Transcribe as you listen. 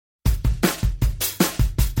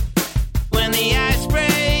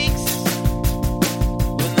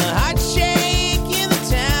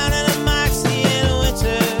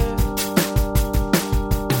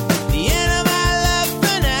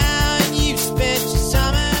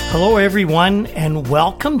Hello, everyone, and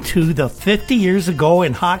welcome to the 50 Years Ago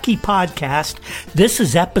in Hockey podcast. This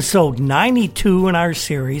is episode 92 in our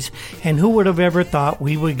series, and who would have ever thought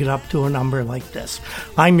we would get up to a number like this?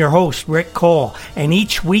 I'm your host, Rick Cole, and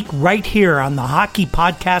each week right here on the Hockey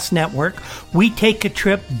Podcast Network, we take a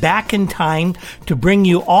trip back in time to bring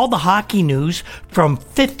you all the hockey news from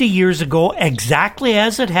 50 years ago, exactly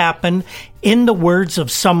as it happened, in the words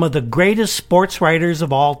of some of the greatest sports writers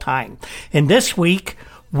of all time. And this week,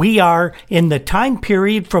 we are in the time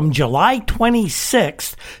period from July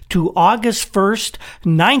 26th to August 1st,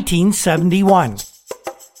 1971.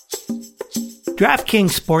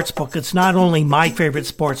 DraftKings Sportsbook, it's not only my favorite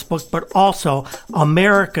sportsbook, but also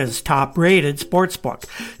America's top-rated sportsbook.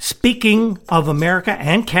 Speaking of America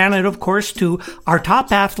and Canada, of course, too, our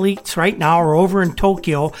top athletes right now are over in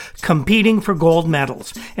Tokyo competing for gold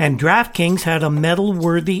medals. And DraftKings had a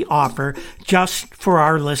medal-worthy offer just for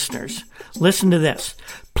our listeners. Listen to this.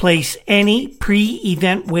 Place any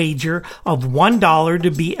pre-event wager of $1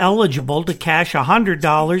 to be eligible to cash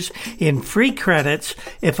 $100 in free credits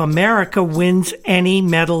if America wins any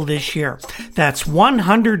medal this year. That's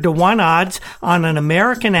 100-1 odds on an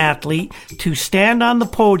American athlete to stand on the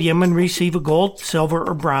podium and receive a gold, silver,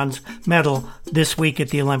 or bronze medal this week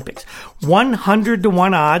at the Olympics.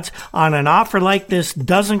 100-1 odds on an offer like this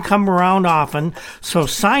doesn't come around often, so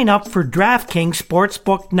sign up for DraftKings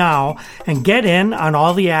Sportsbook now and get in on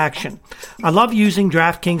all the action. I love using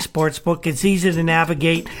DraftKings Sportsbook. It's easy to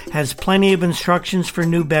navigate, has plenty of instructions for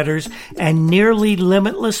new bettors, and nearly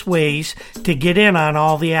limitless ways to get in on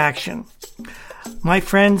all the action. My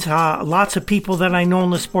friends, lots of people that I know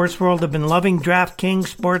in the sports world have been loving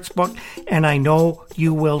DraftKings Sportsbook, and I know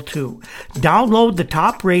you will too. Download the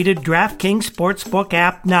top-rated DraftKings Sportsbook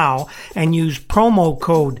app now and use promo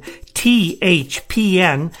code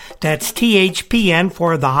THPN, that's THPN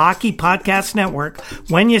for the Hockey Podcast Network,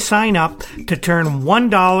 when you sign up to turn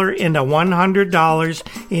 $1 into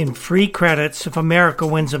 $100 in free credits if America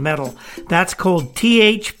wins a medal. That's code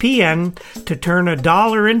THPN to turn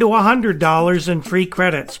 $1 into $100 in free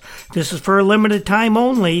credits. This is for a limited time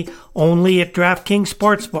only at DraftKings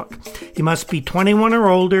Sportsbook. You must be 21 or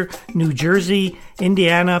older, New Jersey,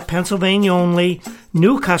 Indiana, Pennsylvania only.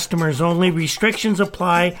 New customers only. Restrictions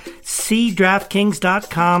apply. See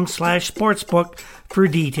DraftKings.com/sportsbook for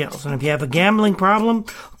details. And if you have a gambling problem,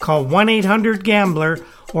 call 1-800-GAMBLER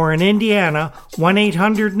or in Indiana,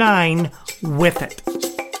 1-800-9-WITH-IT.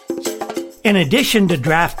 In addition to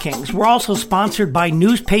DraftKings, we're also sponsored by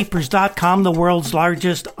Newspapers.com, the world's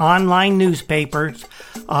largest online newspapers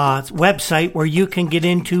website where you can get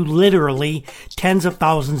into literally tens of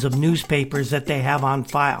thousands of newspapers that they have on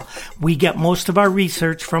file. We get most of our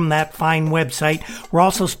research from that fine website. We're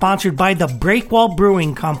also sponsored by the Breakwall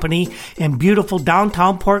Brewing Company in beautiful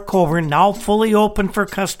downtown Port Colborne, now fully open for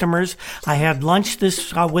customers. I had lunch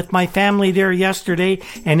with my family there yesterday,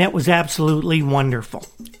 and it was absolutely wonderful.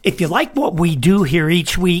 If you like what we do here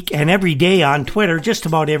each week and every day on Twitter, just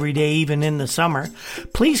about every day, even in the summer,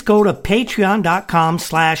 please go to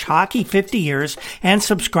patreon.com/hockey50years and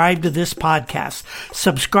subscribe to this podcast.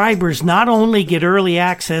 Subscribers not only get early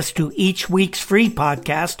access to each week's free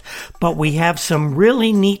podcast, but we have some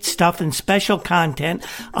really neat stuff and special content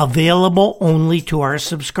available only to our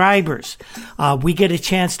subscribers. We get a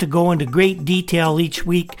chance to go into great detail each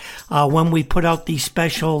week when we put out these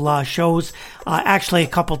special shows, actually a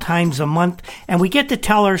couple times a month, and we get to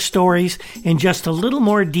tell our stories in just a little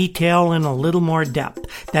more detail and a little more depth.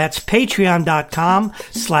 That's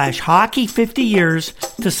patreon.com/hockey50years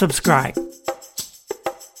to subscribe.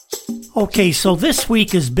 Okay, so this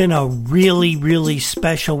week has been a really, really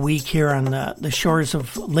special week here on the shores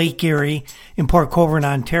of Lake Erie in Port Colborne,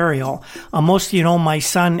 Ontario. Most of you know my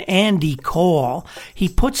son, Andy Cole. He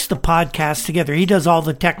puts the podcast together. He does all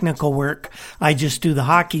the technical work. I just do the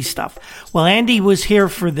hockey stuff. Well, Andy was here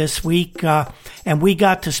for this week, and we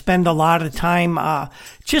got to spend a lot of time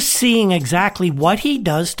just seeing exactly what he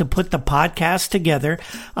does to put the podcast together.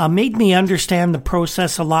 Made me understand the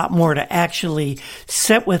process a lot more, to actually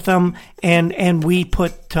sit with him, and we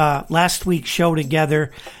put last week's show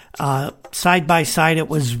together side by side. It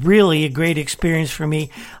was really a great experience for me.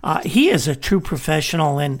 He is a true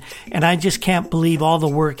professional, and I just can't believe all the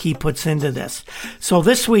work he puts into this. So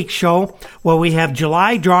this week's show, well, we have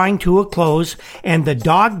July drawing to a close, and the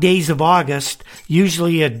dog days of August,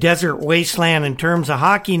 usually a desert wasteland in terms of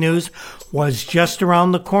hockey news, was just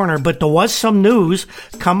around the corner. But there was some news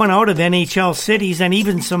coming out of NHL cities and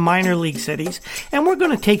even some minor league cities, and we're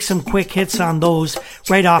going to take some quick hits on those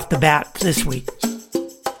right off the bat this week.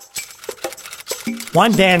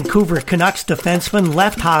 One Vancouver Canucks defenseman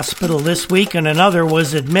left hospital this week and another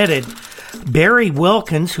was admitted. Barry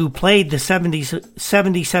Wilkins, who played the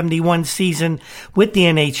 70-71 season with the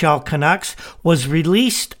NHL Canucks, was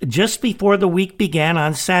released just before the week began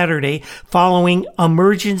on Saturday following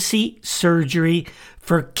emergency surgery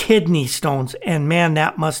for kidney stones. And man,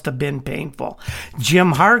 that must have been painful.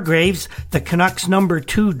 Jim Hargraves, the Canucks number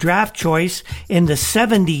 2 draft choice in the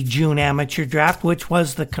 70 June amateur draft, which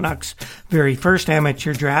was the Canucks' very first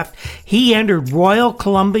amateur draft, he entered Royal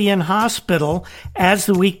Columbian Hospital as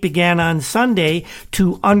the week began on Sunday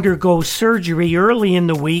to undergo surgery early in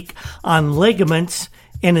the week on ligaments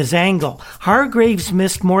in his ankle. Hargraves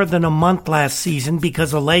missed more than a month last season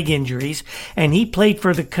because of leg injuries, and he played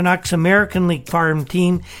for the Canucks American League farm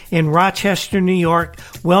team in Rochester, New York,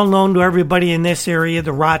 well known to everybody in this area,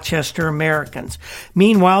 the Rochester Americans.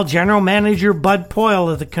 Meanwhile, General Manager Bud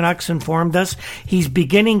Poile of the Canucks informed us he's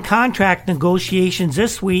beginning contract negotiations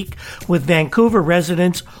this week with Vancouver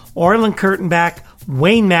residents Orland Kurtenbach,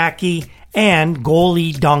 Wayne Mackey, and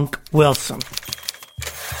goalie Dunk Wilson.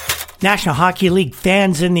 National Hockey League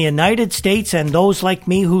fans in the United States and those like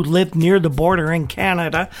me who live near the border in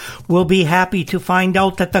Canada will be happy to find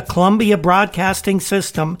out that the Columbia Broadcasting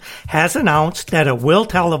System has announced that it will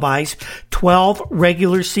televise 12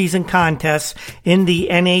 regular season contests in the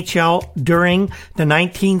NHL during the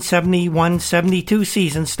 1971-72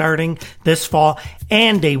 season starting this fall,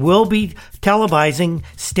 and they will be televising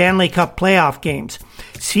Stanley Cup playoff games.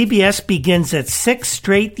 CBS begins its 6th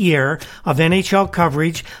straight year of NHL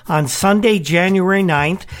coverage on Sunday, January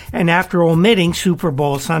 9th, and after omitting Super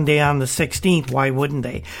Bowl Sunday on the 16th, why wouldn't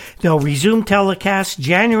they? They'll resume telecasts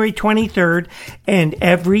January 23rd and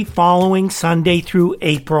every following Sunday through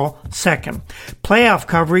April 2nd. Playoff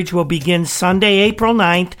coverage will begin Sunday, April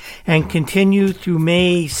 9th and continue through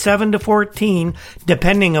May 7 to 14,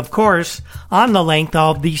 depending, of course, on the length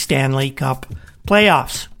of the Stanley Cup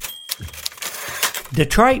playoffs.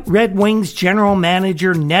 Detroit Red Wings general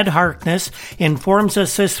manager Ned Harkness informs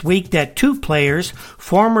us this week that 2 players,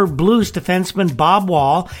 former Blues defenseman Bob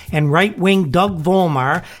Wall and right wing Doug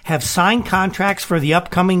Volmar, have signed contracts for the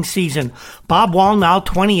upcoming season. Bob Wall, now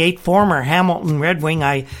 28, former Hamilton Red Wing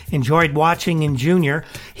I enjoyed watching in junior.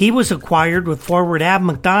 He was acquired with forward Ab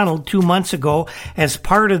McDonald 2 months ago as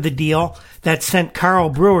part of the deal that sent Carl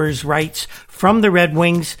Brewer's rights from the Red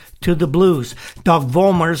Wings to the Blues. Doug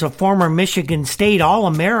Volmar is a former Michigan State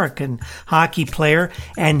All-American hockey player,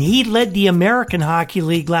 and he led the American Hockey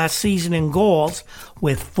League last season in goals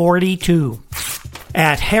with 42.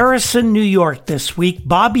 At Harrison, New York this week,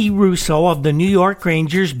 Bobby Russo of the New York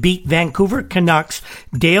Rangers beat Vancouver Canucks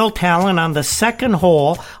Dale Talon on the second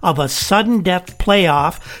hole of a sudden death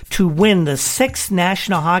playoff to win the 6th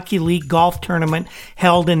National Hockey League golf tournament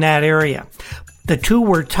held in that area. The two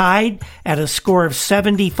were tied at a score of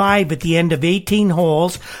 75 at the end of 18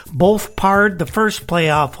 holes. Both parred the first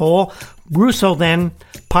playoff hole. Russo then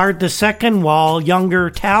parred the second, while younger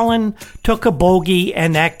Talon took a bogey,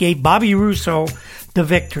 and that gave Bobby Russo the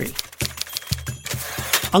victory.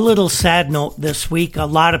 A little sad note this week. A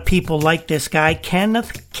lot of people like this guy. Ken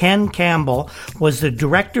Campbell was the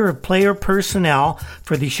director of player personnel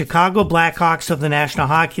for the Chicago Blackhawks of the National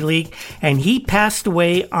Hockey League, and he passed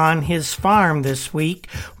away on his farm this week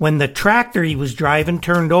when the tractor he was driving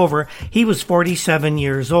turned over. He was 47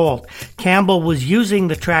 years old. Campbell was using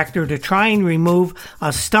the tractor to try and remove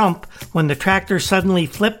a stump when the tractor suddenly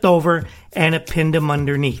flipped over and it pinned him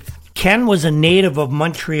underneath. Ken was a native of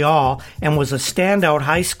Montreal and was a standout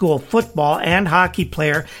high school football and hockey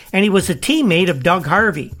player, and he was a teammate of Doug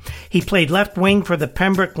Harvey. He played left wing for the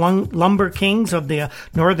Pembroke Lumber Kings of the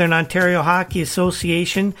Northern Ontario Hockey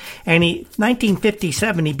Association, and in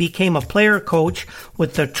 1957 he became a player coach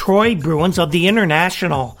with the Troy Bruins of the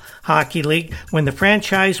International Hockey League. When the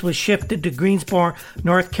franchise was shifted to Greensboro,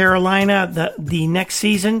 North Carolina the next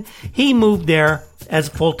season, he moved there as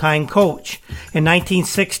a full-time coach. In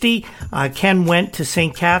 1960, Ken went to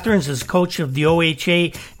St. Catharines as coach of the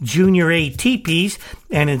OHA Junior A Teepees,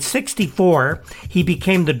 and in 64, he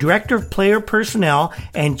became the director of player personnel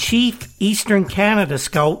and chief Eastern Canada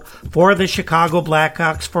scout for the Chicago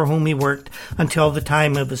Blackhawks, for whom he worked until the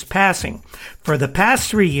time of his passing. For the past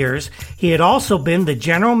 3 years, he had also been the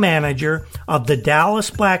general manager of the Dallas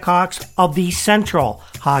Blackhawks of the Central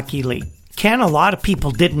Hockey League. Ken, a lot of people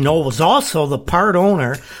didn't know, was also the part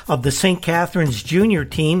owner of the St. Catharines junior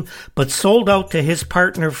team, but sold out to his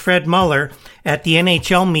partner Fred Muller at the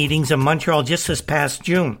NHL meetings in Montreal just this past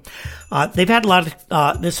June. They've had a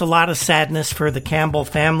lot of sadness for the Campbell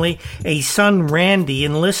family. A son, Randy,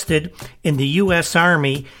 enlisted in the U.S.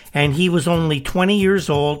 Army, and he was only 20 years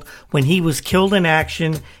old when he was killed in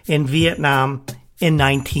action in Vietnam in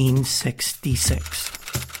 1966.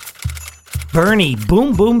 Bernie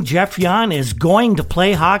Boom Boom Geoffrion is going to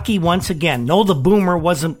play hockey once again. No, the Boomer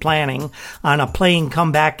wasn't planning on a playing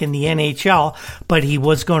comeback in the NHL, but he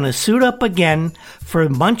was going to suit up again for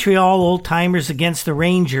Montreal Old-Timers against the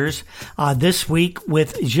Rangers this week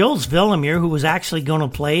with Gilles Villemure, who was actually going to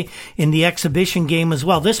play in the exhibition game as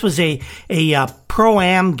well. This was a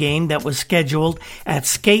Pro-Am game that was scheduled at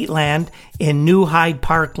Skateland in New Hyde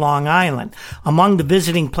Park, Long Island. Among the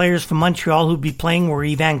visiting players from Montreal who'd be playing were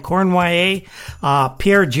Yvan Cournoyer,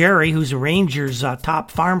 Pierre Jarry, who's a Rangers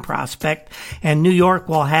top farm prospect, and New York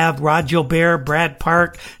will have Rod Gilbert, Brad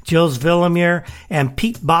Park, Gilles Villemure, and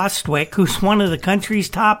Pete Bostwick, who's one of the country's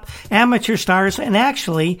top amateur stars and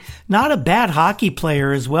actually not a bad hockey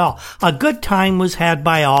player as well. A good time was had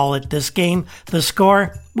by all at this game. The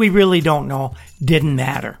score, we really don't know. Didn't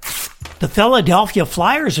matter. The Philadelphia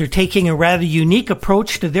Flyers are taking a rather unique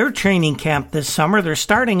approach to their training camp this summer. They're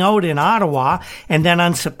starting out in Ottawa, and then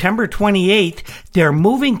on September 28th, they're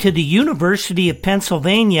moving to the University of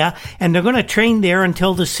Pennsylvania, and they're going to train there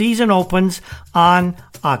until the season opens on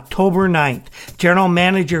October 9th. General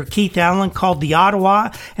Manager Keith Allen called the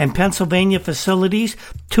Ottawa and Pennsylvania facilities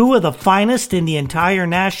two of the finest in the entire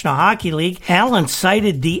National Hockey League. Allen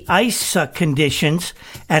cited the ice conditions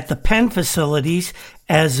at the Penn facilities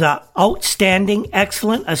as outstanding,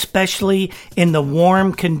 excellent, especially in the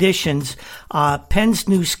warm conditions. Penn's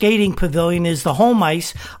new skating pavilion is the home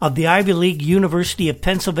ice of the Ivy League University of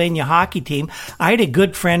Pennsylvania hockey team. I had a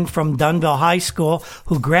good friend from Dunville High School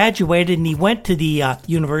who graduated, and he went to the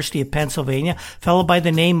University of Pennsylvania, a fellow by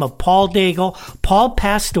the name of Paul Daigle. Paul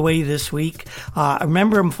passed away this week. I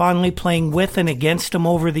remember him fondly playing with and against him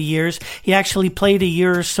over the years. He actually played a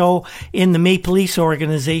year or so in the Maple Leafs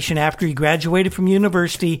organization after he graduated from university,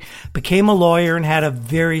 became a lawyer, and had a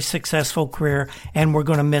very successful career, and we're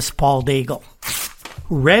going to miss Paul Daigle.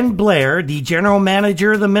 Ren Blair, the general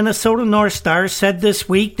manager of the Minnesota North Stars, said this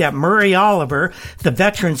week that Murray Oliver, the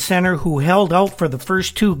veteran center who held out for the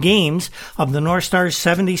first two games of the North Stars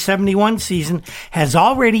 70-71 season, has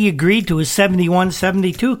already agreed to his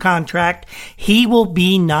 71-72 contract. He will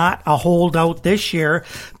be not a holdout this year.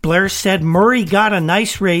 Blair said Murray got a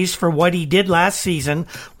nice raise for what he did last season.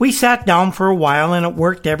 We sat down for a while and it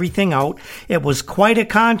worked everything out. It was quite a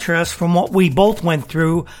contrast from what we both went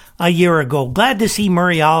through a year ago. Glad to see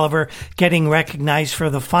Murray Oliver getting recognized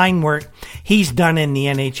for the fine work he's done in the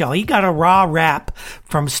NHL. He got a raw rap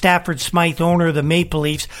from Stafford Smythe, owner of the Maple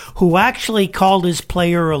Leafs, who actually called his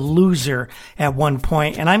player a loser at one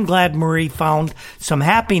point, and I'm glad Murray found some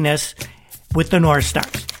happiness with the North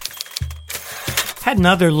Stars. Had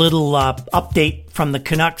another little update from the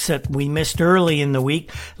Canucks that we missed early in the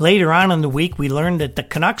week. Later on in the week, we learned that the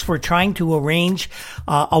Canucks were trying to arrange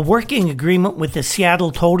a working agreement with the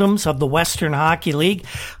Seattle Totems of the Western Hockey League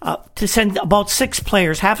to send about 6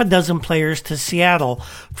 players, half a dozen players, to Seattle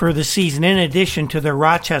for the season, in addition to their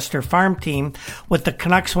Rochester farm team. What the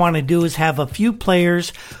Canucks want to do is have a few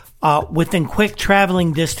players within quick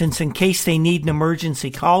traveling distance in case they need an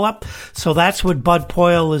emergency call-up. So that's what Bud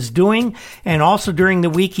Poile is doing. And also during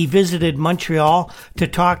the week, he visited Montreal to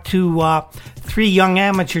talk to 3 young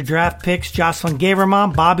amateur draft picks, Jocelyn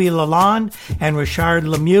Gavermont, Bobby Lalonde, and Richard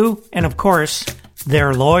Lemieux, and of course,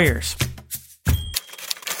 their lawyers.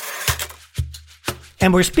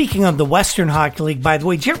 And we're speaking of the Western Hockey League, by the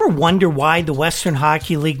way. Did you ever wonder why the Western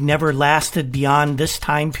Hockey League never lasted beyond this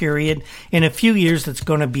time period? In a few years, it's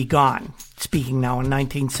going to be gone. Speaking now in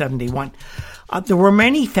 1971. There were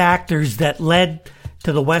many factors that led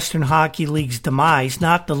to the Western Hockey League's demise,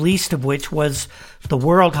 not the least of which was the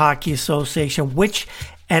World Hockey Association, which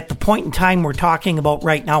at the point in time we're talking about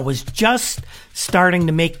right now was just starting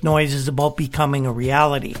to make noises about becoming a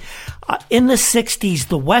reality. In the 60s,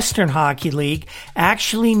 the Western Hockey League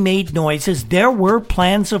actually made noises. There were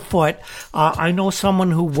plans afoot. I know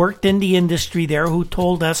someone who worked in the industry there who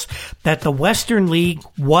told us that the Western League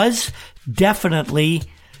was definitely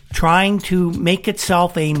trying to make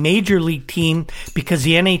itself a major league team because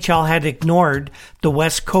the NHL had ignored the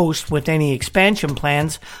West Coast with any expansion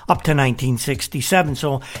plans up to 1967.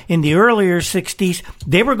 So in the earlier 60s,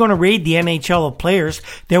 they were going to raid the NHL of players.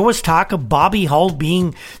 There was talk of Bobby Hull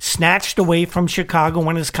being snatched away from Chicago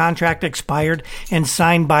when his contract expired and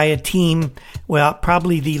signed by a team, well,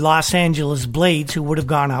 probably the Los Angeles Blades, who would have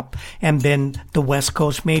gone up and been the West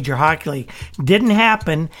Coast Major Hockey League. Didn't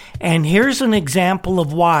happen, and here's an example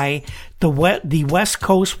of why the West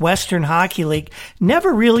Coast Western Hockey League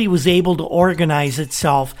never really was able to organize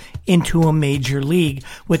itself into a major league,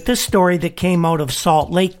 with this story that came out of Salt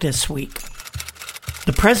Lake this week.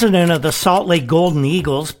 The president of the Salt Lake Golden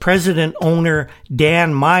Eagles, president owner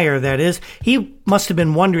Dan Meyer, that is, he must have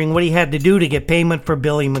been wondering what he had to do to get payment for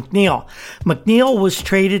Billy McNeil. McNeil was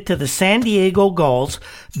traded to the San Diego Gulls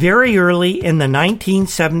very early in the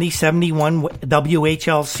 1970-71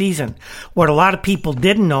 WHL season. What a lot of people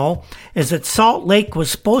didn't know is that Salt Lake was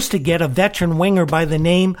supposed to get a veteran winger by the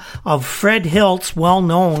name of Fred Hiltz, well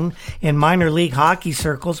known in minor league hockey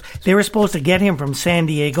circles. They were supposed to get him from San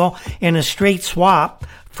Diego in a straight swap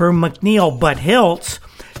for McNeil, but Hiltz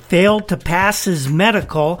failed to pass his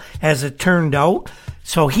medical, as it turned out,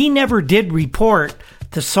 so he never did report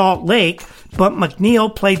to Salt Lake, but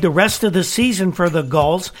McNeil played the rest of the season for the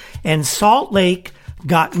Gulls, and Salt Lake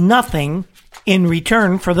got nothing in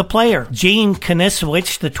return for the player. Gene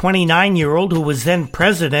Konisewicz, the 29-year-old who was then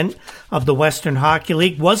president of the Western Hockey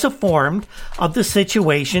League, was informed of the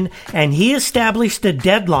situation, and he established a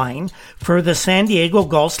deadline for the San Diego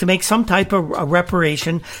Gulls to make some type of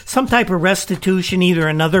reparation, some type of restitution, either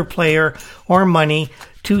another player or money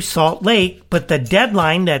to Salt Lake. But the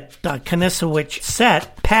deadline that Konisewicz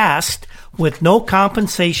set passed with no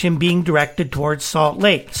compensation being directed towards Salt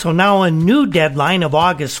Lake. So now a new deadline of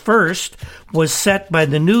August 1st was set by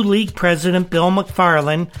the new league president, Bill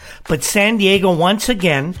McFarland, but San Diego once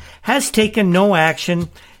again has taken no action,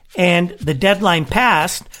 and the deadline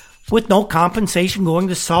passed with no compensation going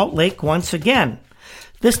to Salt Lake once again.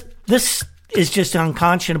 This is just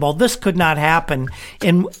unconscionable. This could not happen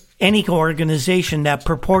in any organization that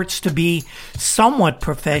purports to be somewhat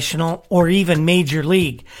professional or even major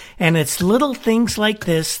league. And it's little things like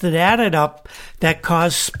this that added up that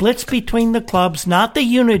cause splits between the clubs, not the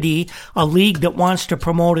unity a league that wants to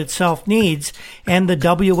promote itself needs. And the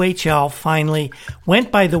WHL finally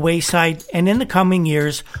went by the wayside, and in the coming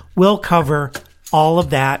years we'll cover all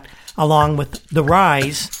of that along with the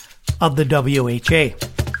rise of the WHA.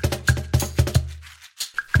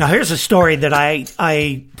 Now here's a story that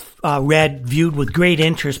I viewed with great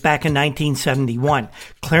interest back in 1971.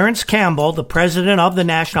 Clarence Campbell, the president of the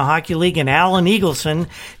National Hockey League, and Alan Eagleson,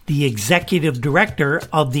 the executive director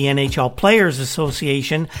of the NHL Players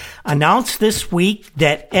Association, announced this week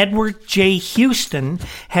that Edward J. Houston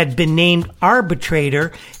had been named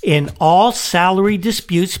arbitrator in all salary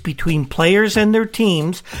disputes between players and their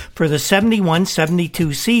teams for the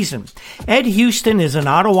 71-72 season. Ed Houston is an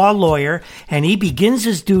Ottawa lawyer, and he begins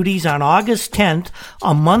his duties on August 10th,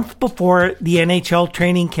 a month before the NHL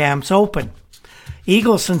training camps open.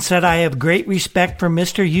 Eagleson said, "I have great respect for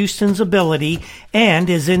Mr. Houston's ability and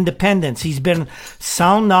his independence. He's been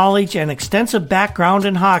sound knowledge and extensive background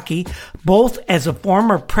in hockey, both as a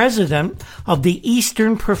former president of the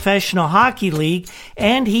Eastern Professional Hockey League,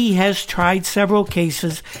 and he has tried several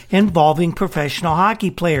cases involving professional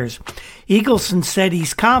hockey players." Eagleson said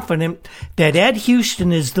he's confident that Ed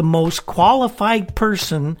Houston is the most qualified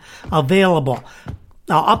person available.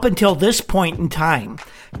 Now, up until this point in time,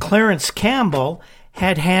 Clarence Campbell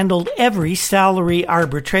had handled every salary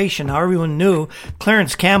arbitration. Now, everyone knew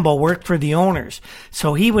Clarence Campbell worked for the owners,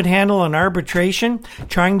 so he would handle an arbitration,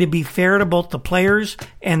 trying to be fair to both the players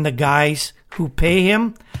and the guys who pay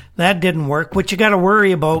him. That didn't work. What you got to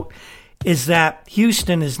worry about is that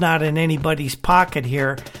Houston is not in anybody's pocket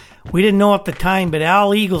here. We didn't know at the time, but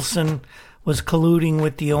Al Eagleson was colluding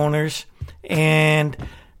with the owners, and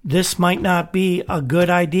this might not be a good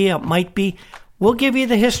idea. It might be. We'll give you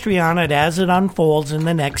the history on it as it unfolds in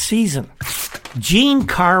the next season. Gene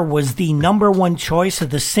Carr was the number one choice of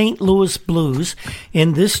the St. Louis Blues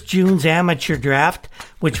in this June's amateur draft,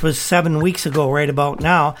 which was 7 weeks ago right about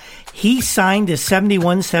now. He signed a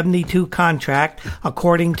 71-72 contract,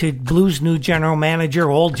 according to Blues new general manager,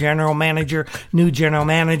 old general manager, new general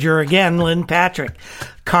manager again, Lynn Patrick.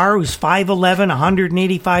 Carr, who's 5'11",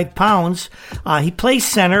 185 pounds. He plays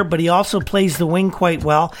center, but he also plays the wing quite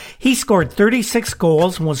well. He scored 36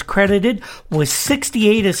 goals and was credited with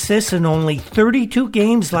 68 assists in only 32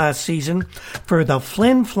 games last season for the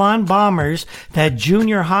Flin Flon Bombers, that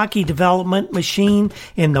junior hockey development machine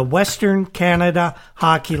in the Western Canada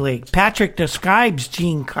Hockey League. Patrick describes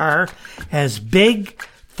Gene Carr as big,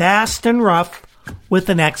 fast, and rough with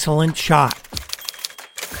an excellent shot.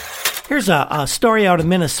 Here's a story out of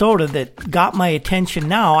Minnesota that got my attention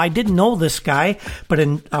now. I didn't know this guy, but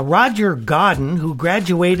Roger Godden, who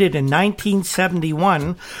graduated in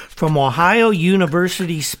 1971 from Ohio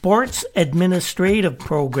University Sports Administrative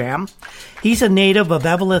Program. He's a native of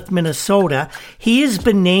Eveleth, Minnesota. He has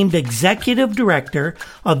been named Executive Director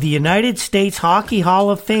of the United States Hockey Hall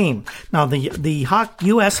of Fame. Now, the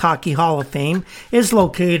U.S. Hockey Hall of Fame is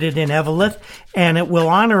located in Eveleth, and it will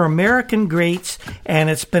honor American greats, and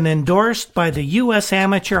it's been endorsed by the U.S.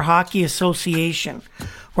 Amateur Hockey Association.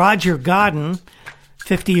 Roger Godden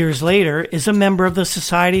 50 years later, is a member of the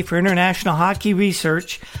Society for International Hockey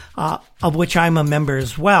Research, of which I'm a member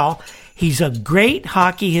as well. He's a great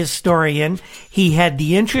hockey historian. He had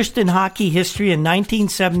the interest in hockey history in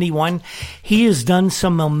 1971. He has done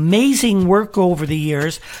some amazing work over the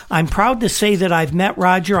years. I'm proud to say that I've met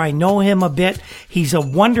Roger. I know him a bit. He's a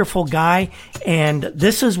wonderful guy, and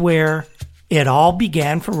this is where it all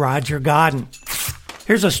began for Roger Godden.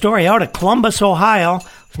 Here's a story out of Columbus, Ohio.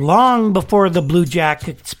 Long before the Blue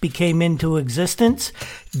Jackets became into existence,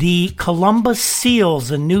 the Columbus Seals,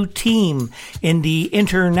 a new team in the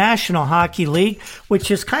International Hockey League, which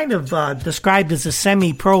is kind of described as a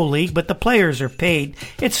semi-pro league, but the players are paid.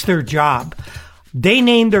 It's their job. They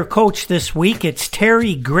named their coach this week. It's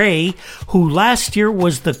Terry Gray, who last year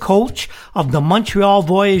was the coach of the Montreal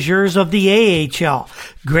Voyageurs of the AHL.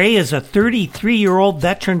 Gray is a 33-year-old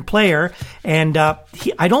veteran player, and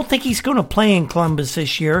I don't think he's going to play in Columbus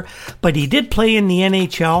this year, but he did play in the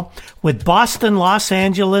NHL with Boston, Los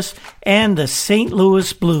Angeles, and the St.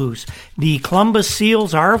 Louis Blues. The Columbus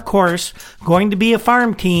Seals are, of course, going to be a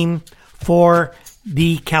farm team for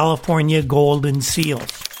the California Golden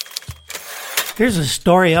Seals. Here's a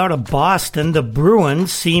story out of Boston. The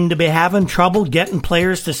Bruins seem to be having trouble getting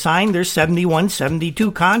players to sign their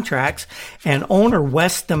 71-72 contracts, and owner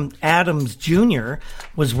Weston Adams Jr.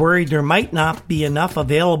 was worried there might not be enough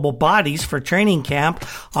available bodies for training camp,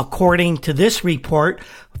 according to this report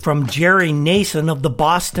from Jerry Nason of the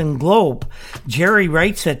Boston Globe. Jerry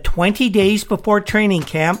writes that 20 days before training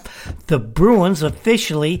camp, the Bruins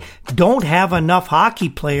officially don't have enough hockey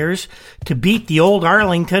players to beat the old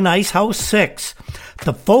Arlington Icehouse Six.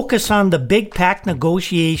 The focus on the big pack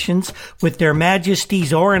negotiations with their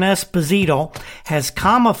Majesties Oren Esposito has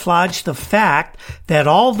camouflaged the fact that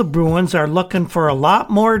all the Bruins are looking for a lot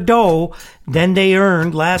more dough than they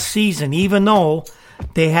earned last season, even though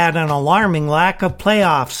they had an alarming lack of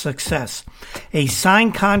playoff success. A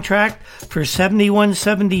signed contract for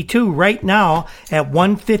 71-72 right now at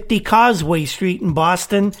 150 Causeway Street in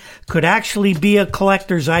Boston could actually be a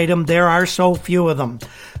collector's item. There are so few of them.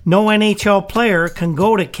 No NHL player can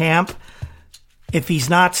go to camp if he's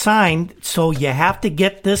not signed, so you have to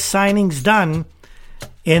get this signings done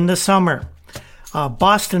in the summer.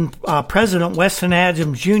 Boston President Weston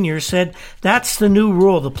Adams Jr. said that's the new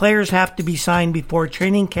rule. The players have to be signed before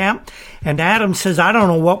training camp. And Adams says, I don't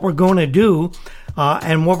know what we're going to do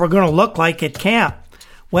and what we're going to look like at camp.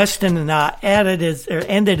 Weston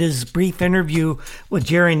ended his brief interview with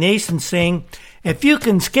Jerry Nason saying, if you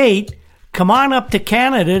can skate, come on up to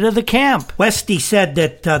Canada to the camp. Westy said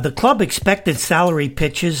that the club expected salary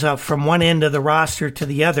pitches from one end of the roster to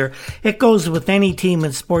the other. It goes with any team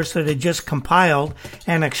in sports that had just compiled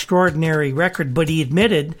an extraordinary record, but he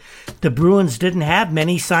admitted the Bruins didn't have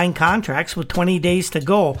many signed contracts with 20 days to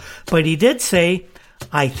go. But he did say,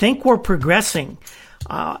 I think we're progressing.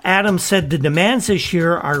 Adams said the demands this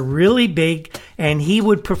year are really big, and he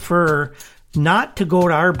would prefer not to go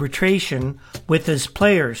to arbitration with his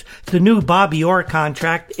players. The new Bobby Orr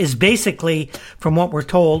contract is basically, from what we're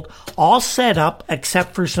told, all set up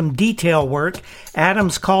except for some detail work.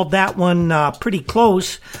 Adams called that one pretty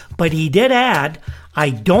close, but he did add, I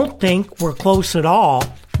don't think we're close at all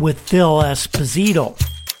with Phil Esposito.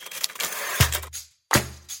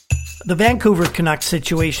 The Vancouver Canucks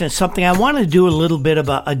situation is something I want to do a little bit of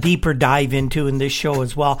a deeper dive into in this show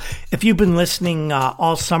as well. If you've been listening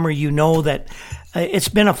all summer, you know that it's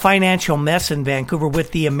been a financial mess in Vancouver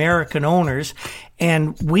with the American owners.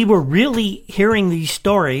 And we were really hearing these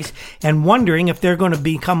stories and wondering if they're going to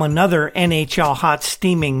become another NHL hot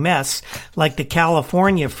steaming mess like the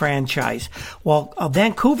California franchise. Well,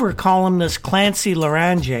 Vancouver columnist Clancy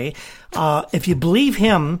Larange, if you believe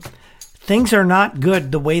him, things are not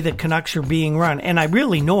good the way the Canucks are being run, and I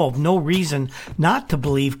really know of no reason not to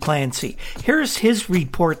believe Clancy. Here's his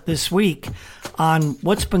report this week on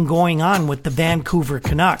what's been going on with the Vancouver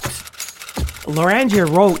Canucks.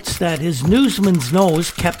 Larange wrote that his newsman's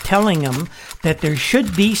nose kept telling him that there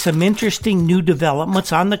should be some interesting new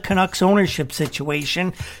developments on the Canucks ownership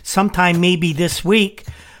situation sometime maybe this week,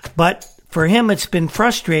 but for him, it's been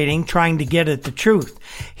frustrating trying to get at the truth.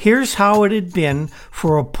 Here's how it had been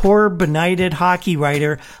for a poor, benighted hockey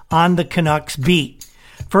writer on the Canucks beat.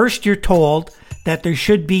 First, you're told that there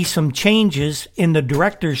should be some changes in the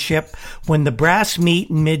directorship when the brass meet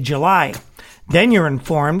in mid-July. Then you're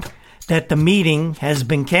informed that the meeting has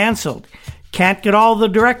been canceled. Can't get all the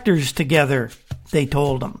directors together. they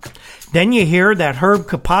told him. Then you hear that Herb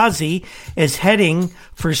Capozzi is heading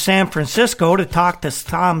for San Francisco to talk to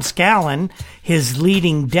Tom Scallon, his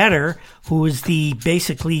leading debtor, who is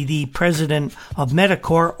basically the president of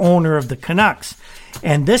Medicor, owner of the Canucks.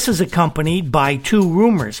 And this is accompanied by two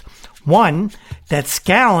rumors. One, that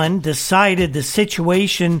Scallon decided the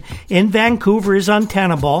situation in Vancouver is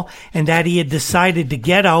untenable and that he had decided to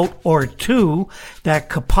get out, or two, that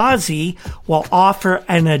Capozzi will offer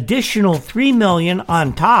an additional $3 million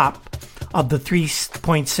on top of the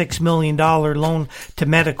 $3.6 million loan to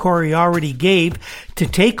Medicor he already gave to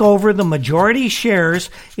take over the majority shares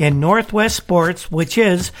in Northwest Sports, which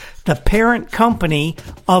is the parent company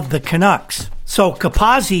of the Canucks. So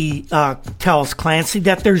Capozzi tells Clancy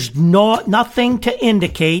that there's nothing to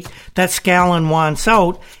indicate that Scallon wants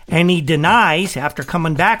out, and he denies, after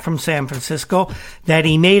coming back from San Francisco, that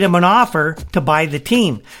he made him an offer to buy the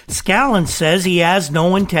team. Scallon says he has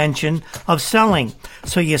no intention of selling.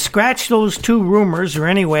 So you scratch those two rumors, or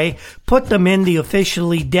anyway, put them in the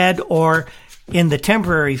officially dead or in the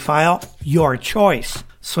temporary file, your choice.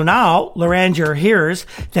 So now, Laranger hears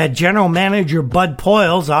that general manager Bud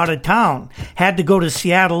Poile's out of town. Had to go to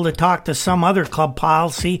Seattle to talk to some other club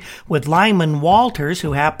policy with Lyman Walters,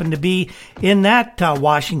 who happened to be in that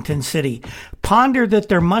Washington City. Ponder that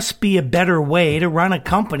there must be a better way to run a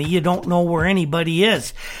company you don't know where anybody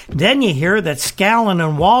is. Then you hear that Scallon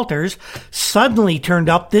and Walters suddenly turned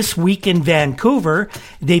up this week in Vancouver.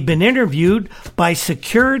 They've been interviewed by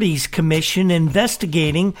Securities Commission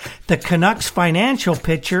investigating the Canucks financial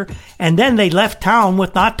picture, and then they left town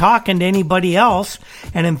with not talking to anybody else.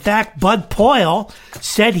 And in fact, Bud Poile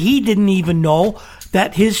said he didn't even know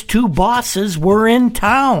that his two bosses were in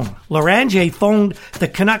town. Laranger phoned the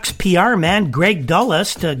Canucks PR man, Greg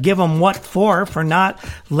Dulles, to give him what for not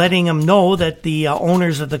letting him know that the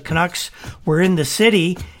owners of the Canucks were in the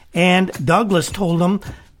city. And Douglas told him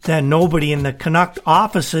that nobody in the Canuck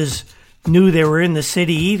offices knew they were in the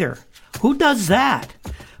city either. Who does that?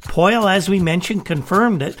 Poile, as we mentioned,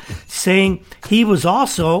 confirmed it, saying he was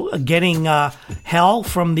also getting hell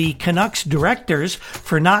from the Canucks directors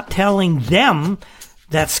for not telling them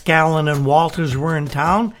that Scallon and Walters were in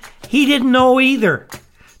town. He didn't know either.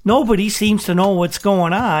 Nobody seems to know what's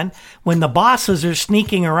going on when the bosses are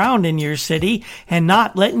sneaking around in your city and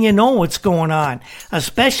not letting you know what's going on,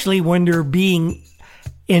 especially when they're being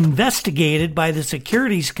investigated by the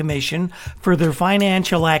Securities Commission for their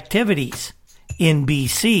financial activities in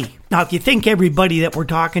BC. Now, if you think everybody that we're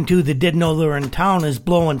talking to that didn't know they were in town is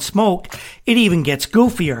blowing smoke, it even gets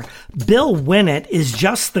goofier. Bill Winnett is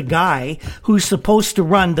just the guy who's supposed to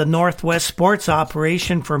run the Northwest Sports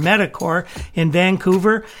operation for Medicor in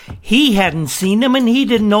Vancouver. He hadn't seen them, and he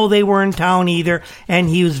didn't know they were in town either, and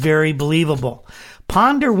he was very believable.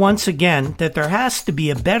 Ponder once again that there has to be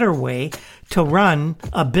a better way to run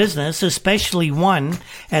a business, especially one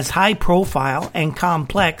as high profile and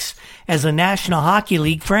complex as a National Hockey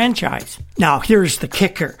League franchise. Now, here's the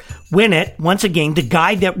kicker. Winnett, once again, the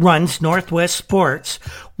guy that runs Northwest Sports,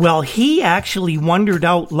 well, he actually wondered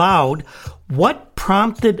out loud what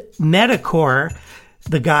prompted Medicor,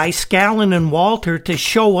 the guy Scallon and Walter, to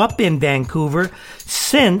show up in Vancouver,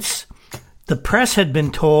 since the press had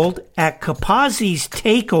been told at Capozzi's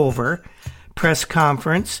takeover press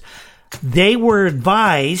conference, they were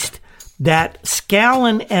advised that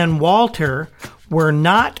Scallon and Walter were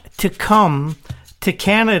not to come to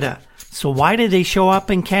Canada. So why did they show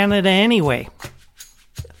up in Canada anyway?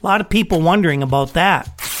 A lot of people wondering about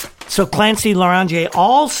that. So Clancy Laranger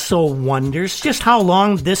also wonders just how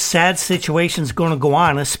long this sad situation is going to go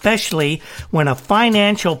on, especially when a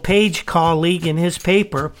Financial Page colleague in his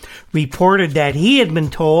paper reported that he had been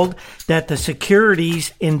told that the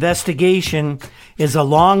securities investigation is a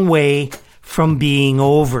long way from being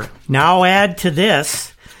over. Now add to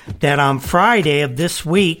this that on Friday of this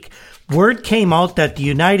week, word came out that the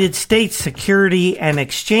United States Security and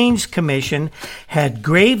Exchange Commission had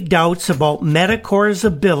grave doubts about Medicor's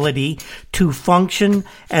ability to function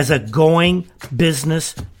as a going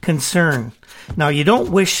business concern. Now, you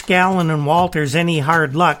don't wish Scallon and Walters any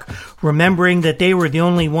hard luck, remembering that they were the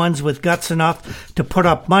only ones with guts enough to put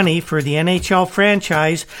up money for the NHL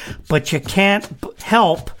franchise, but you can't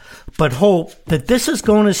help but hope that this is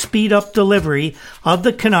going to speed up delivery of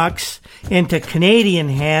the Canucks into Canadian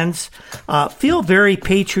hands, feel very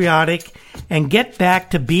patriotic, and get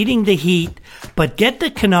back to beating the Heat, but get the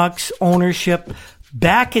Canucks ownership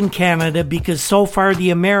back in Canada, because so far the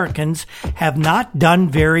Americans have not done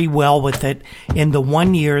very well with it in the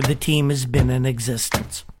 1 year the team has been in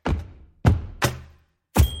existence.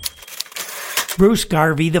 Bruce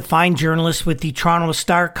Garvey, the fine journalist with the Toronto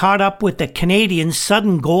Star, caught up with the Canadian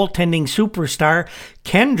sudden goaltending superstar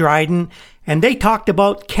Ken Dryden, and they talked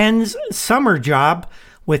about Ken's summer job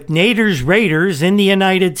with Nader's Raiders in the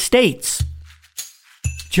United States.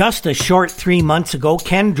 Just a short 3 months ago,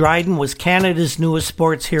 Ken Dryden was Canada's newest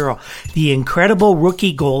sports hero, the incredible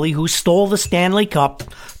rookie goalie who stole the Stanley Cup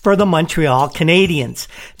for the Montreal Canadiens.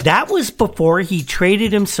 That was before he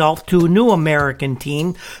traded himself to a new American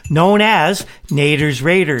team known as Nader's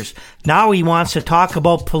Raiders. Now he wants to talk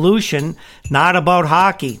about pollution, not about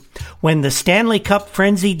hockey. When the Stanley Cup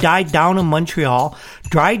frenzy died down in Montreal,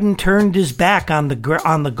 Dryden turned his back on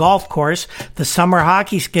the golf course, the summer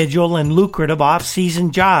hockey schedule, and lucrative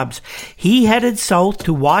off-season jobs. He headed south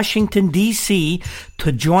to Washington, D.C.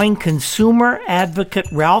 to join consumer advocate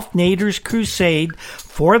Ralph Nader's crusade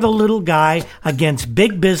for the little guy against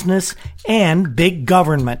big business and big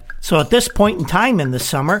government. So at this point in time in the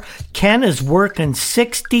summer, Ken is working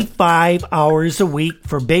 65 hours a week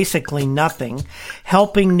for basically nothing,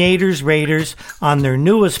 helping Nader's Raiders on their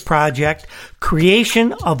newest project,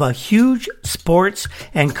 creation of a huge sports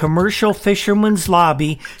and commercial fisherman's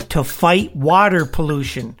lobby to fight water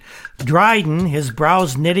pollution. Dryden, his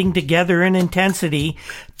brows knitting together in intensity,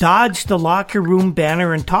 dodged the locker room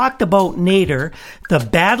banner and talked about Nader, the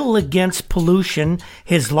battle against pollution,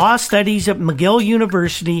 his law studies at McGill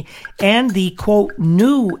University, and the, quote,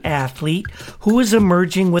 new athlete who is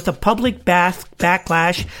emerging with a public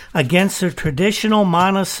backlash against the traditional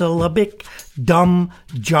monosyllabic dumb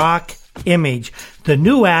jock image. The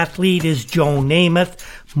new athlete is Joe Namath,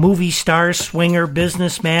 movie star, swinger,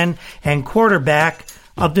 businessman, and quarterback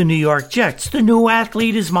of the New York Jets. The new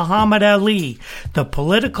athlete is Muhammad Ali, the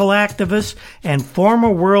political activist and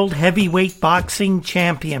former world heavyweight boxing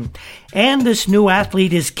champion. And this new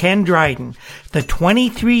athlete is Ken Dryden, the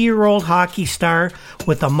 23-year-old hockey star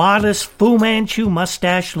with a modest Fu Manchu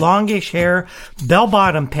mustache, longish hair,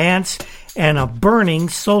 bell-bottom pants, and a burning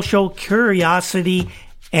social curiosity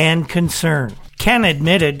and concern. Ken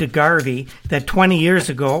admitted to Garvey that 20 years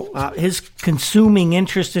ago, his consuming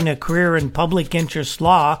interest in a career in public interest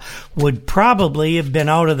law would probably have been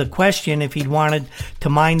out of the question if he'd wanted to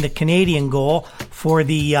mind the Canadian goal for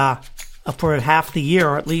half the year,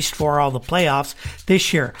 or at least for all the playoffs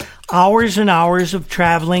this year. Hours and hours of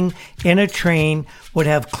traveling in a train would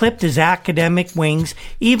have clipped his academic wings,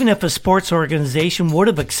 even if a sports organization would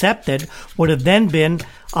have then been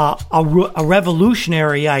a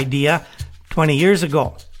revolutionary idea 20 years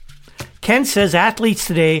ago. Ken says athletes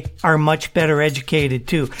today are much better educated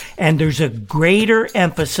too, and there's a greater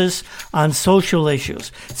emphasis on social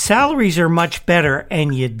issues. Salaries are much better,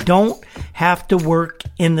 and you don't have to work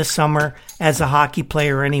in the summer as a hockey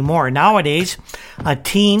player anymore. Nowadays, a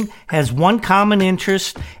team has one common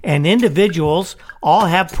interest, and individuals all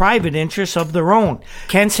have private interests of their own.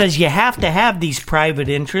 Ken says you have to have these private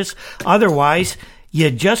interests, otherwise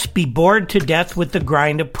you'd just be bored to death with the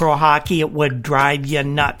grind of pro hockey. It would drive you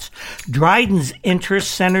nuts. Dryden's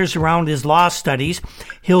interest centers around his law studies.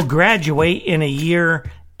 He'll graduate in a year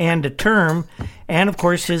and a term. And, of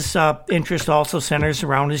course, his interest also centers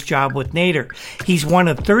around his job with Nader. He's one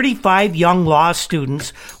of 35 young law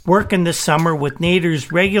students working this summer with Nader's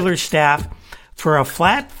regular staff for a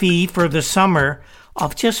flat fee for the summer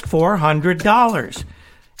of just $400.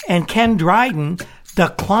 And Ken Dryden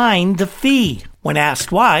declined the fee. When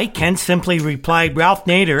asked why, Ken simply replied, "Ralph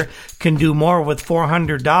Nader can do more with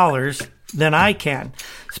 $400 than I can."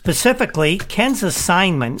 Specifically, Ken's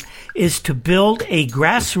assignment is to build a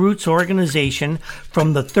grassroots organization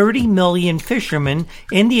from the 30 million fishermen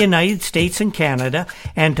in the United States and Canada,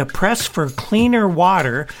 and to press for cleaner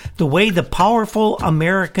water the way the powerful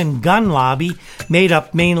American gun lobby, made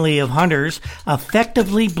up mainly of hunters,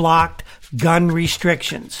 effectively blocked gun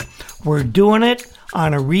restrictions. "We're doing it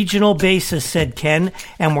on a regional basis," said Ken,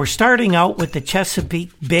 "and we're starting out with the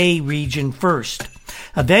Chesapeake Bay region first.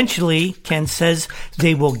 Eventually," Ken says,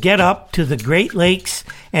 "they will get up to the Great Lakes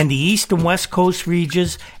and the East and West Coast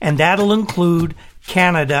regions, and that'll include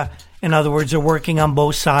Canada." In other words, they're working on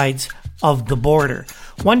both sides of the border.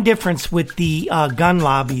 One difference with the gun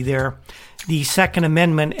lobby there, the Second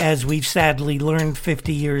Amendment, as we've sadly learned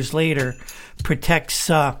 50 years later, protects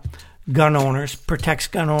gun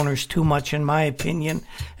owners too much, in my opinion,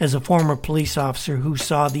 as a former police officer who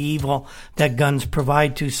saw the evil that guns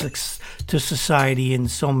provide to society in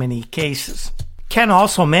so many cases. Ken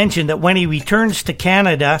also mentioned that when he returns to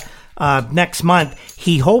Canada next month,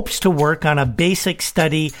 he hopes to work on a basic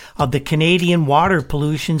study of the Canadian water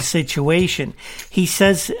pollution situation. He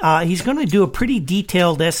says he's going to do a pretty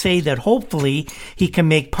detailed essay that hopefully he can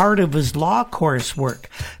make part of his law coursework.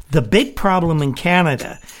 The big problem in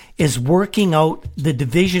Canada is working out the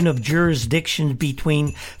division of jurisdiction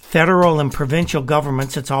between federal and provincial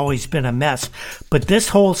governments. It's always been a mess. But this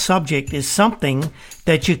whole subject is something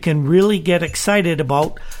that you can really get excited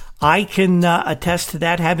about. I can attest to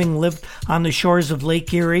that, having lived on the shores of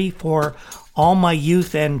Lake Erie for all my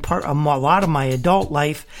youth and a lot of my adult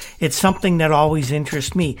life. It's something that always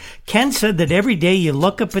interests me. Ken said that every day you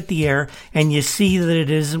look up at the air and you see that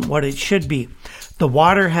it isn't what it should be. The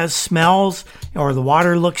water has smells, or the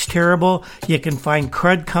water looks terrible. You can find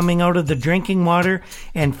crud coming out of the drinking water,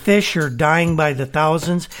 and fish are dying by the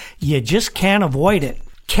thousands. You just can't avoid it.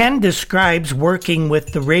 Ken describes working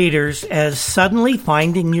with the Raiders as suddenly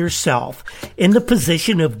finding yourself in the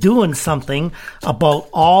position of doing something about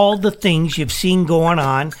all the things you've seen going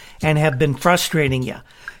on and have been frustrating you.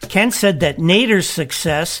 Ken said that Nader's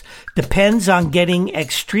success depends on getting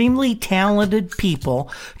extremely talented people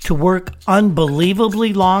to work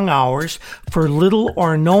unbelievably long hours for little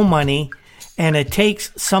or no money, and it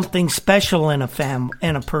takes something special in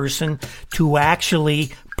a person to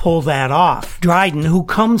actually pull that off. Dryden, who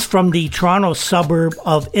comes from the Toronto suburb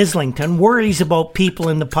of Islington, worries about people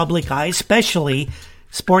in the public eye, especially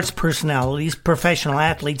sports personalities, professional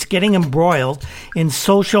athletes, getting embroiled in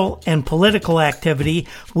social and political activity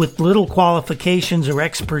with little qualifications or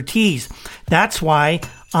expertise. That's why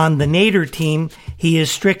on the Nader team, he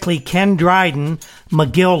is strictly Ken Dryden,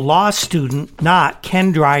 McGill law student, not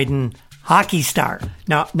Ken Dryden, hockey star.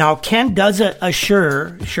 Now Ken does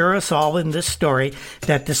assure us all in this story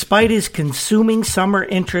that despite his consuming summer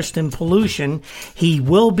interest in pollution, he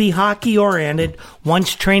will be hockey-oriented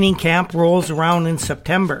once training camp rolls around in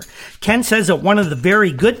September. Ken says that one of the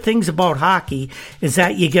very good things about hockey is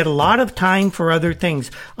that you get a lot of time for other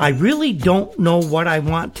things. I really don't know what I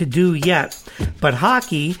want to do yet, but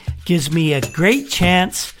hockey gives me a great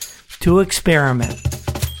chance to experiment.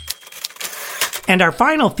 And our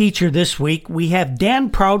final feature this week, we have Dan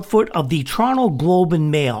Proudfoot of the Toronto Globe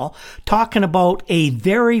and Mail talking about a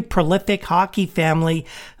very prolific hockey family,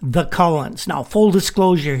 the Cullens. Now, full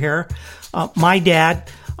disclosure here, my dad,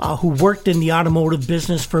 who worked in the automotive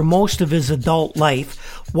business for most of his adult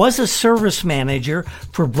life, was a service manager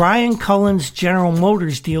for Brian Cullen's General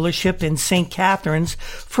Motors dealership in St. Catharines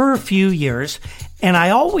for a few years. And I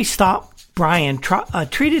always thought Brian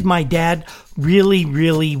treated my dad really,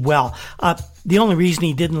 really well. The only reason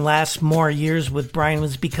he didn't last more years with Brian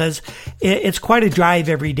was because it's quite a drive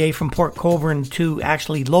every day from Port Colborne to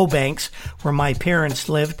actually Lowbanks, where my parents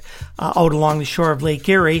lived, out along the shore of Lake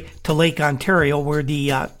Erie, to Lake Ontario, where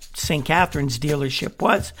the St. Catharines dealership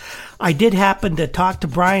was. I did happen to talk to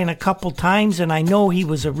Brian a couple times, and I know he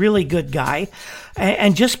was a really good guy.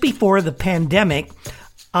 And just before the pandemic,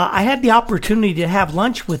 I had the opportunity to have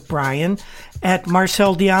lunch with Brian at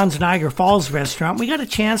Marcel Dion's Niagara Falls restaurant. We got a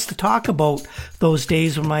chance to talk about those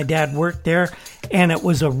days when my dad worked there, and it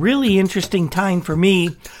was a really interesting time for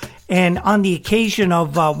me. And on the occasion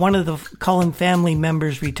of one of the Cullen family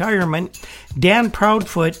members' retirement, Dan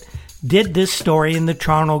Proudfoot did this story in the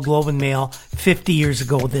Toronto Globe and Mail 50 years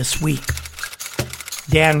ago this week.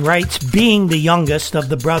 Dan writes, being the youngest of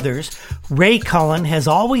the brothers, Ray Cullen has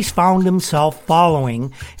always found himself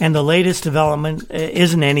following, and the latest development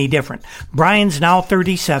isn't any different. Brian's now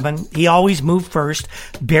 37. He always moved first.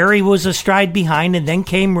 Barry was a stride behind, and then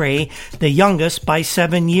came Ray, the youngest by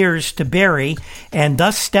 7 years to Barry, and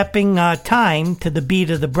thus stepping time to the beat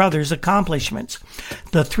of the brothers' accomplishments.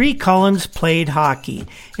 The three Cullens played hockey,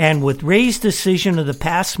 and with Ray's decision of the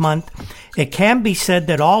past month, it can be said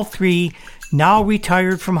that all three now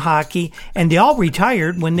retired from hockey, and they all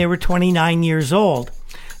retired when they were 29 years old.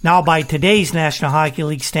 Now, by today's National Hockey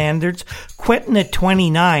League standards, quitting at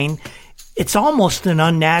 29, it's almost an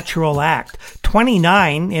unnatural act.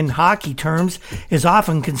 29 in hockey terms is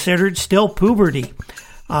often considered still puberty.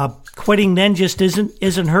 Quitting then just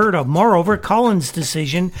isn't heard of. Moreover, Cullen's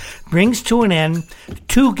decision brings to an end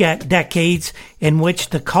 2 decades in which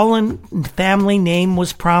the Cullen family name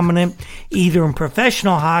was prominent, either in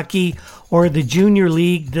professional hockey or the junior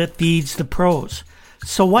league that feeds the pros.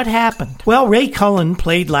 So what happened? Well, Ray Cullen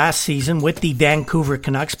played last season with the Vancouver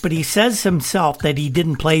Canucks, but he says himself that he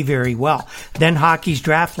didn't play very well. Then hockey's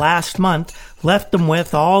draft last month left him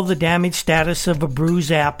with all the damaged status of a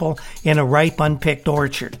bruised apple in a ripe, unpicked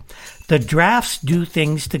orchard. The drafts do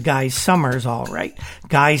things to guys' summers, all right.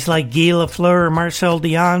 Guys like Guy Lafleur or Marcel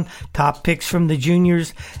Dion, top picks from the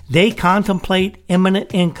juniors, they contemplate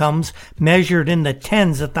imminent incomes measured in the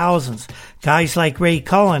tens of thousands. Guys like Ray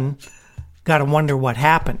Cullen gotta wonder what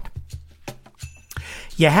happened.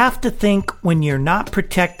 You have to think when you're not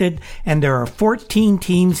protected and there are 14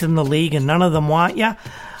 teams in the league and none of them want you,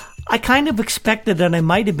 I kind of expected that I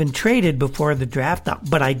might have been traded before the draft,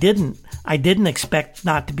 but I didn't. I didn't expect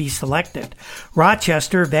not to be selected.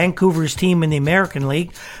 Rochester, Vancouver's team in the American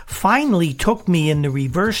League, finally took me in the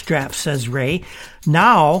reverse draft, says Ray.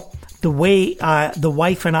 Now, the way the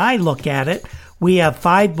wife and I look at it, we have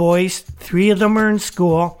 5 boys, 3 of them are in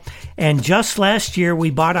school, and just last year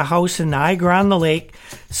we bought a house in Niagara-on-the-Lake,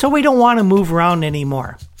 so we don't want to move around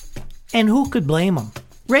anymore. And who could blame them?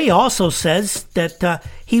 Ray also says that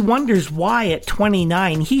he wonders why at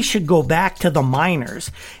 29 he should go back to the minors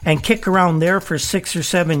and kick around there for 6 or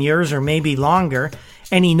 7 years or maybe longer.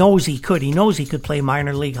 And he knows he could. He knows he could play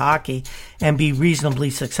minor league hockey and be reasonably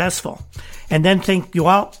successful. And then think,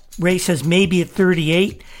 well, Ray says maybe at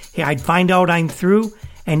 38, I'd find out I'm through.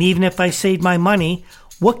 And even if I saved my money,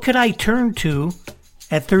 what could I turn to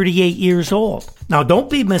at 38 years old? Now, don't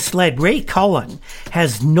be misled. Ray Cullen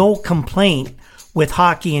has no complaint with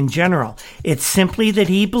hockey in general. It's simply that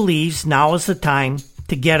he believes now is the time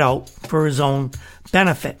to get out for his own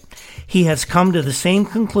benefit. He has come to the same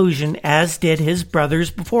conclusion as did his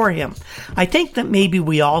brothers before him. I think that maybe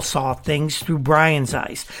we all saw things through Brian's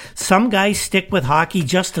eyes. Some guys stick with hockey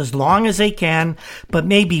just as long as they can, but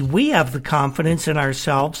maybe we have the confidence in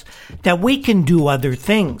ourselves that we can do other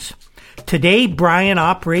things. Today, Brian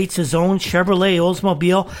operates his own Chevrolet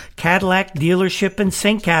Oldsmobile Cadillac dealership in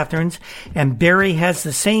St. Catharines, and Barry has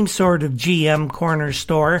the same sort of GM corner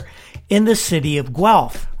store in the city of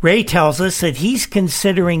Guelph. Ray tells us that he's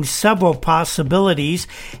considering several possibilities,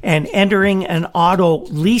 and entering an auto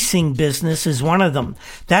leasing business is one of them.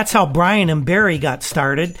 That's how Brian and Barry got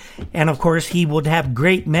started, and of course he would have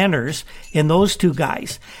great mentors in those 2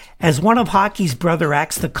 guys. As one of hockey's brother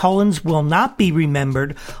acts, the Cullens will not be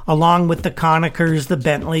remembered along with the Conakers, the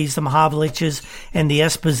Bentleys, the Mahavliches, and the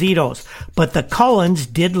Espositos. But the Cullens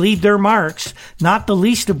did leave their marks, not the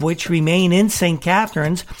least of which remain in St.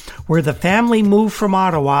 Catharines, where the family moved from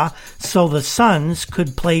Ottawa so the sons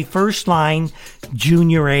could play first-line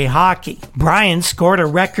Junior A hockey. Brian scored a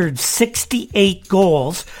record 68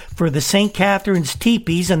 goals for the St. Catharines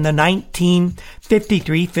Teepees in the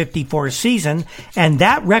 1953-54 season, and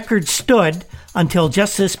that record stood until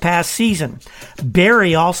just this past season.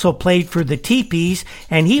 Barry also played for the Teepees,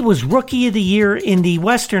 and he was Rookie of the Year in the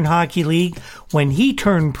Western Hockey League when he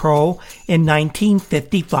turned pro in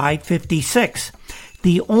 1955-56.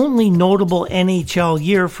 The only notable NHL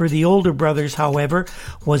year for the older brothers, however,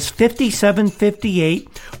 was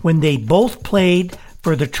 57-58 when they both played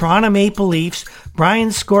for the Toronto Maple Leafs.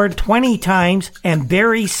 Brian scored 20 times and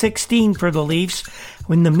Barry 16 for the Leafs.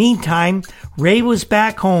 In the meantime, Ray was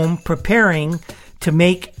back home preparing to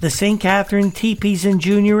make the St. Catharines Teepees in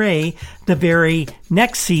Junior A the very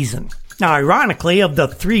next season. Now, ironically, of the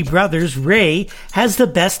 3 brothers, Ray has the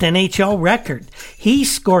best NHL record. He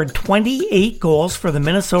scored 28 goals for the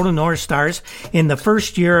Minnesota North Stars in the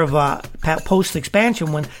first year of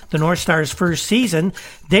post-expansion, when the North Stars' first season.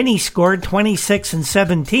 Then he scored 26 and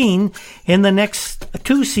 17 in the next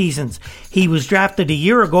 2 seasons. He was drafted a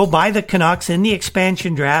year ago by the Canucks in the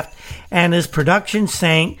expansion draft, and his production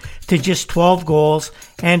sank to just 12 goals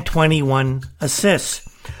and 21 assists.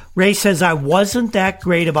 Ray says, I wasn't that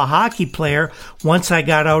great of a hockey player once I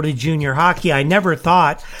got out of junior hockey. I never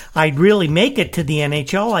thought I'd really make it to the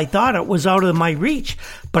NHL. I thought it was out of my reach,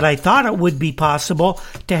 but I thought it would be possible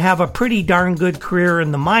to have a pretty darn good career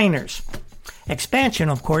in the minors. Expansion,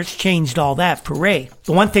 of course, changed all that for Ray.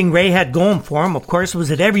 The one thing Ray had going for him, of course, was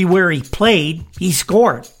that everywhere he played, he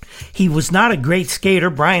scored. He was not a great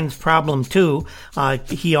skater. Brian's problem, too.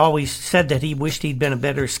 He always said that he wished he'd been a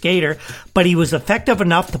better skater, but he was effective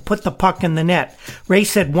enough to put the puck in the net. Ray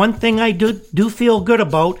said, one thing I do feel good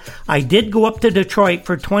about, I did go up to Detroit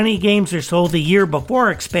for 20 games or so the year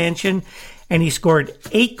before expansion, and he scored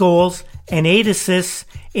 8 goals and 8 assists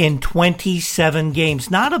in 27 games.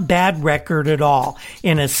 Not a bad record at all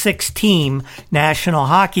in a 6-team National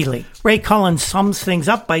Hockey League. Ray Cullen sums things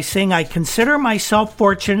up by saying, I consider myself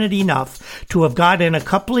fortunate enough to have got in a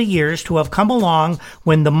couple of years to have come along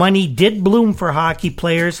when the money did bloom for hockey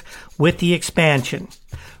players with the expansion.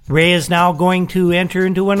 Ray is now going to enter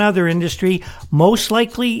into another industry, most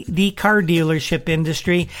likely the car dealership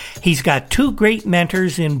industry. He's got 2 great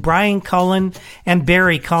mentors in Brian Cullen and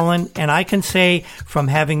Barry Cullen, and I can say from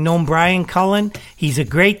having known Brian Cullen, he's a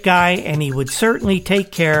great guy, and he would certainly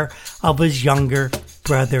take care of his younger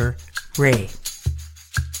brother, Ray.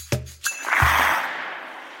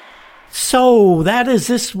 So that is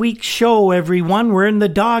this week's show, everyone. We're in the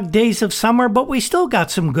dog days of summer, but we still got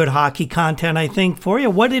some good hockey content, I think, for you.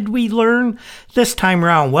 What did we learn this time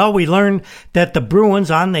around? Well, we learned that the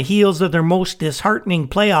Bruins, on the heels of their most disheartening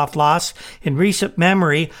playoff loss in recent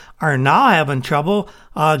memory, are now having trouble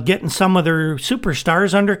getting some of their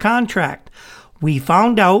superstars under contract. We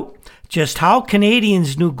found out just how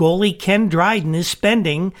Canadians' new goalie Ken Dryden is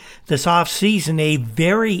spending this offseason, a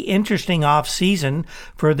very interesting offseason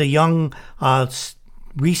for the young,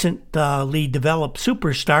 recently developed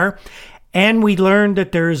superstar. And we learned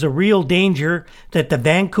that there is a real danger that the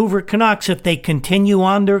Vancouver Canucks, if they continue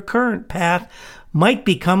on their current path, might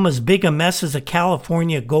become as big a mess as the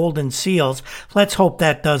California Golden Seals. Let's hope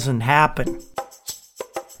that doesn't happen.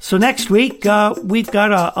 So next week, we've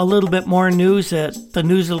got a little bit more news. The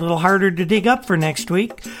news is a little harder to dig up for next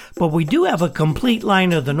week, but we do have a complete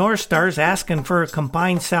line of the North Stars asking for a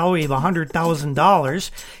combined salary of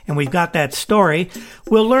 $100,000, and we've got that story.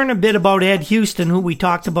 We'll learn a bit about Ed Houston, who we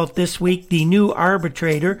talked about this week, the new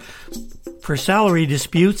arbitrator for salary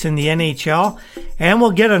disputes in the NHL, and we'll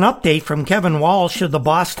get an update from Kevin Walsh of the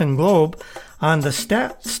Boston Globe on the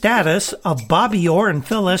status of Bobby Orr and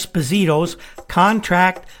Phil Esposito's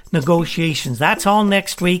contract negotiations. That's all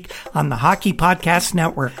next week on the Hockey Podcast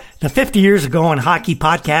Network. The 50 Years Ago in Hockey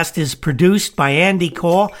Podcast is produced by Andy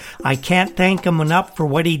Cole. I can't thank him enough for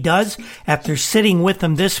what he does. After sitting with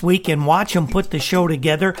him this week and watch him put the show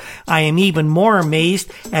together, I am even more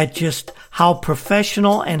amazed at just how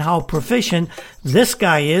professional and how proficient this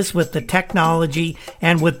guy is with the technology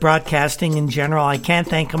and with broadcasting in general. I can't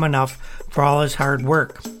thank him enough for all his hard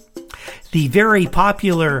work. The very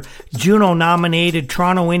popular Juno-nominated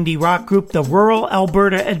Toronto indie rock group, the Rural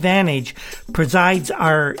Alberta Advantage, provides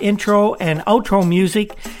our intro and outro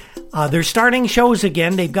music. They're starting shows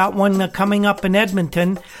again. They've got one coming up in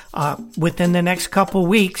Edmonton within the next couple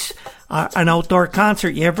weeks, an outdoor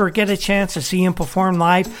concert. You ever get a chance to see him perform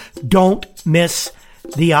live, don't miss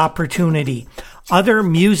the opportunity. Other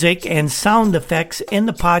music and sound effects in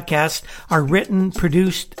the podcast are written,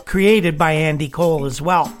 produced, created by Andy Cole as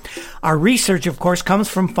well. Our research, of course, comes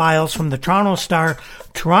from files from the Toronto Star,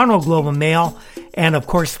 Toronto Globe and Mail, and, of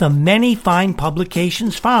course, the many fine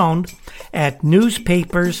publications found at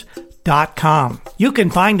newspapers.com. You can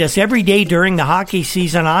find us every day during the hockey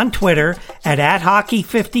season on Twitter at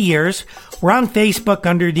 @Hockey50Years. We're on Facebook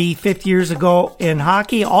under the 50 Years Ago in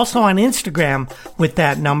Hockey, also on Instagram with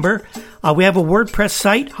that number. We have a WordPress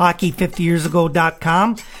site,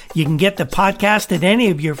 hockey50yearsago.com. You can get the podcast at any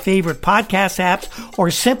of your favorite podcast apps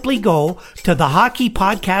or simply go to the Hockey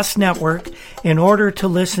Podcast Network in order to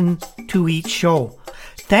listen to each show.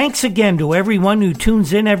 Thanks again to everyone who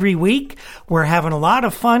tunes in every week. We're having a lot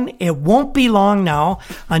of fun. It won't be long now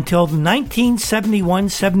until the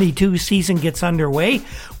 1971-72 season gets underway.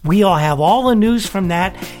 We'll have all the news from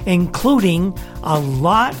that, including a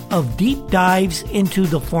lot of deep dives into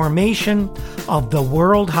the formation of the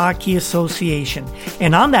World Hockey Association.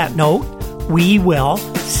 And on that note, we will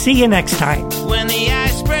see you next time. When the